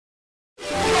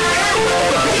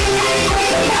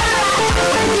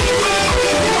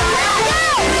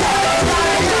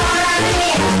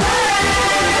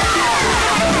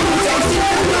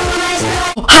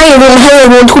Hi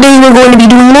everyone, today we're going to be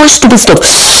doing more stupid stuff.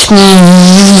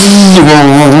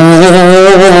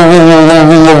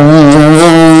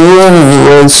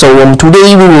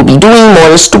 Today we will be doing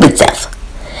more stupid stuff.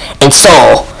 And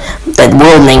so, the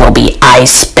world name will be I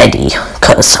Speddy,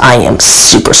 cause I am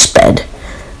super sped.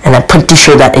 And I'm pretty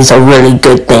sure that is a really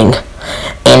good thing.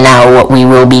 And now what we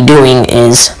will be doing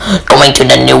is going to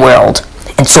the new world.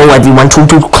 And so everyone, come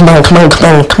on, I'm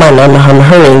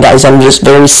hurrying guys, I'm just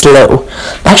very slow.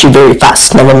 Actually very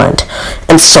fast, never mind.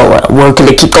 And so we're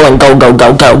gonna keep going, go.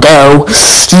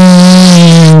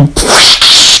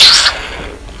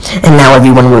 And now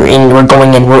everyone, we're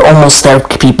going in, we're almost there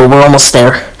people, we're almost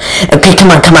there. Okay,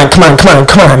 come on.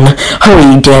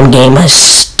 Hurry damn game,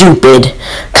 stupid.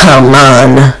 Come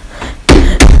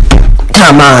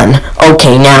on.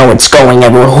 Okay, now it's going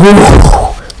everyone.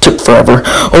 Whew. Took forever.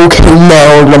 Okay,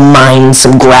 now to mine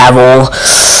some gravel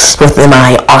with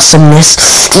my awesomeness.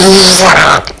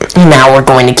 And now we're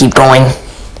going to keep going.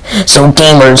 So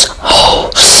gamers,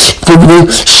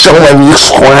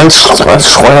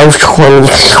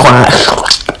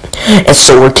 and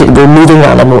so we're moving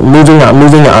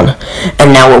on.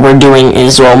 And now what we're doing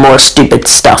is more stupid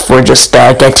stuff. We're just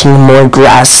getting more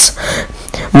grass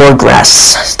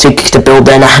to build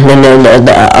in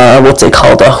what's it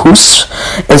called, a house.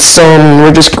 And so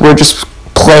we're just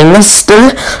playing this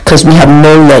still because we have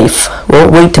no life. Well,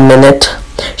 wait a minute,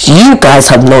 you guys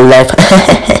have no life.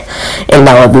 And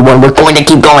now everyone, we're going to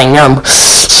keep going. And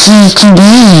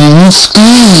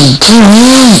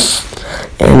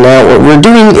now what we're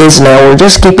doing is we're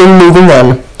just keeping moving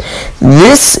on.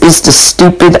 This is the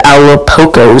stupid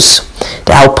Alapocos.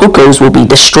 The Alapocos will be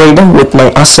destroyed with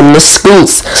my awesomeness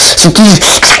skills.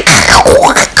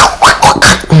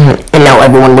 And now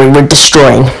everyone, we're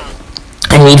destroying.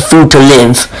 I need food to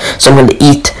live, so I'm going to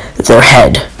eat their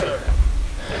head.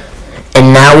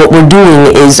 And now what we're doing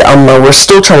is we're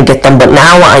still trying to get them, but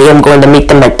now I am going to make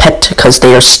them my pet because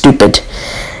they are stupid.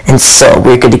 And so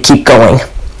we're going to keep going.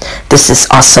 This is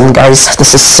awesome, guys.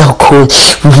 This is so cool.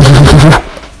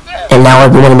 And now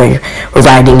everyone, we're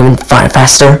riding even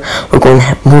faster. We're going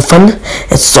to move on.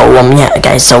 And so yeah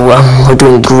guys, so we're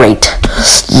doing great.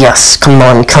 Yes, come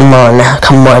on.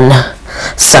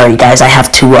 Sorry guys, I have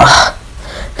to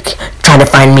try to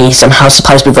find me some house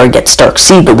supplies before it gets dark.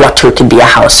 See, the water can be a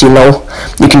house, you know.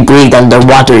 You can breathe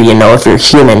underwater, you know, if you're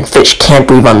human. Fish can't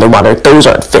breathe underwater. Those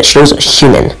aren't fish, those are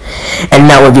human. And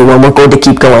now everyone, we're going to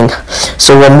keep going.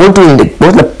 So we're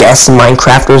the best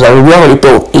Minecrafters. We already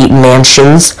built 8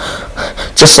 mansions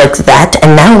just like that,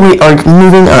 and now we are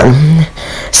moving on.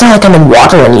 It's not like I'm in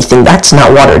water or anything. That's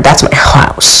not water, that's my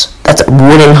house. That's a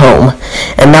wooden home.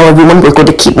 And now everyone, we're going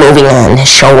to keep moving on.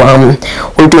 So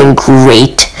we're doing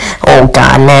great. Oh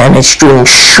god, man, it's doing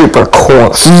super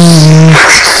cool.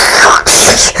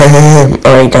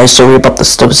 Alright guys, sorry about the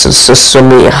stuff. It's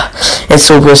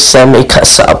over some make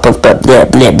us up of blah.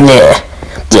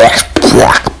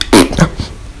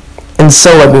 And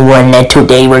so everyone,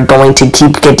 today we're going to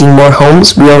keep getting more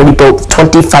homes. We already built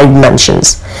 25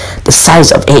 mansions, the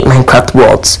size of 8 Minecraft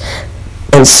worlds.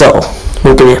 And so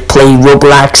we're going to play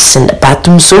Roblox in the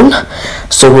bathroom soon.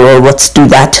 So let's do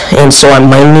that. And so I'm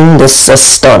mining this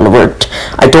stone.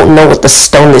 I don't know what the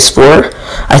stone is for.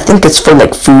 I think it's for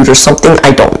like food or something.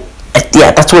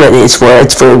 Yeah, that's what it is for.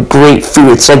 It's for great food.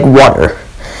 It's like water.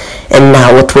 And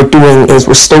now what we're doing is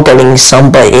we're still getting some,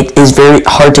 but it is very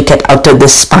hard to get out of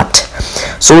this spot.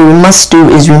 So what we must do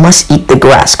is we must eat the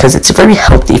grass because it's very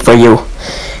healthy for you.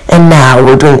 And now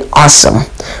we're doing awesome.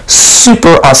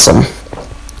 Super awesome.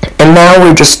 And now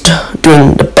we're just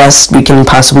doing the best we can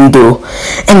possibly do.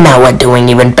 And now we're doing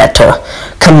even better.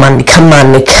 Come on. We're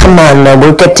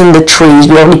getting the trees.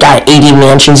 We already got 80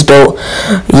 mansions built.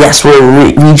 Yes,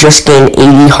 we just gained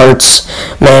 80 hearts.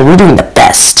 Man, we're doing the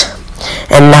best.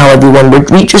 And now everyone,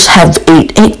 we just have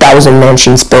 8,000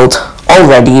 mansions built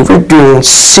already. We're doing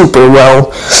super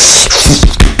well.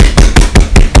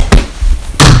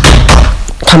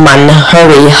 Come on,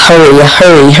 hurry.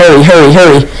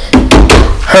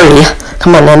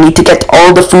 Come on, I need to get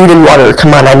all the food and water.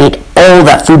 Come on, I need all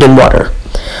that food and water.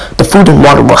 The food and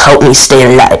water will help me stay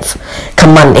alive.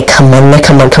 Come on. Come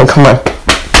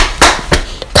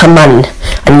on,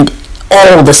 I need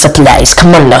all the supplies.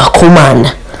 Come on. Come on.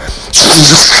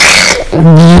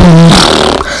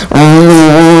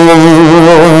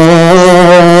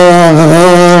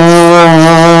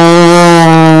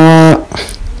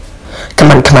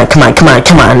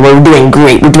 We're doing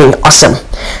great. We're doing awesome.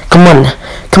 Come on.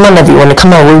 Come on, everyone,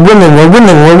 come on, we're winning, we're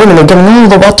getting all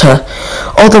the water.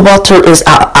 All the water is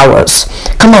ours.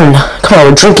 Come on,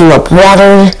 we're drinking up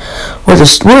water. We're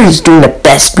just doing the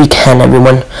best we can,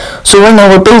 everyone. So right now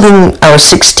we're building our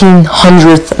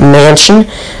 1600th mansion.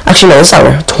 Actually, no, it's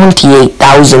our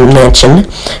 28,000 mansion.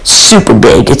 Super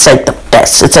big. It's like the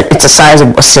best. It's the size of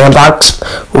a sandblock,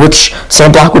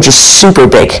 which is super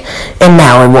big. And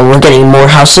now, everyone, we're getting more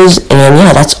houses, and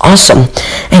yeah, that's awesome.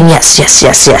 And yes.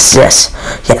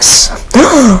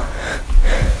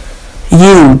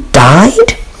 You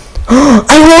died?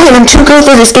 I won! I'm too good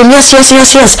for this game. Yes.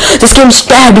 This game's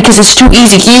bad because it's too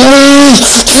easy.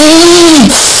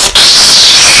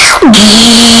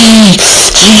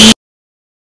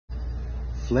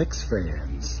 Flex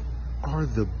fans are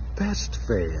the best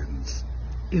fans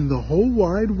in the whole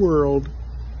wide world.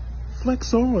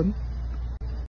 Flex on.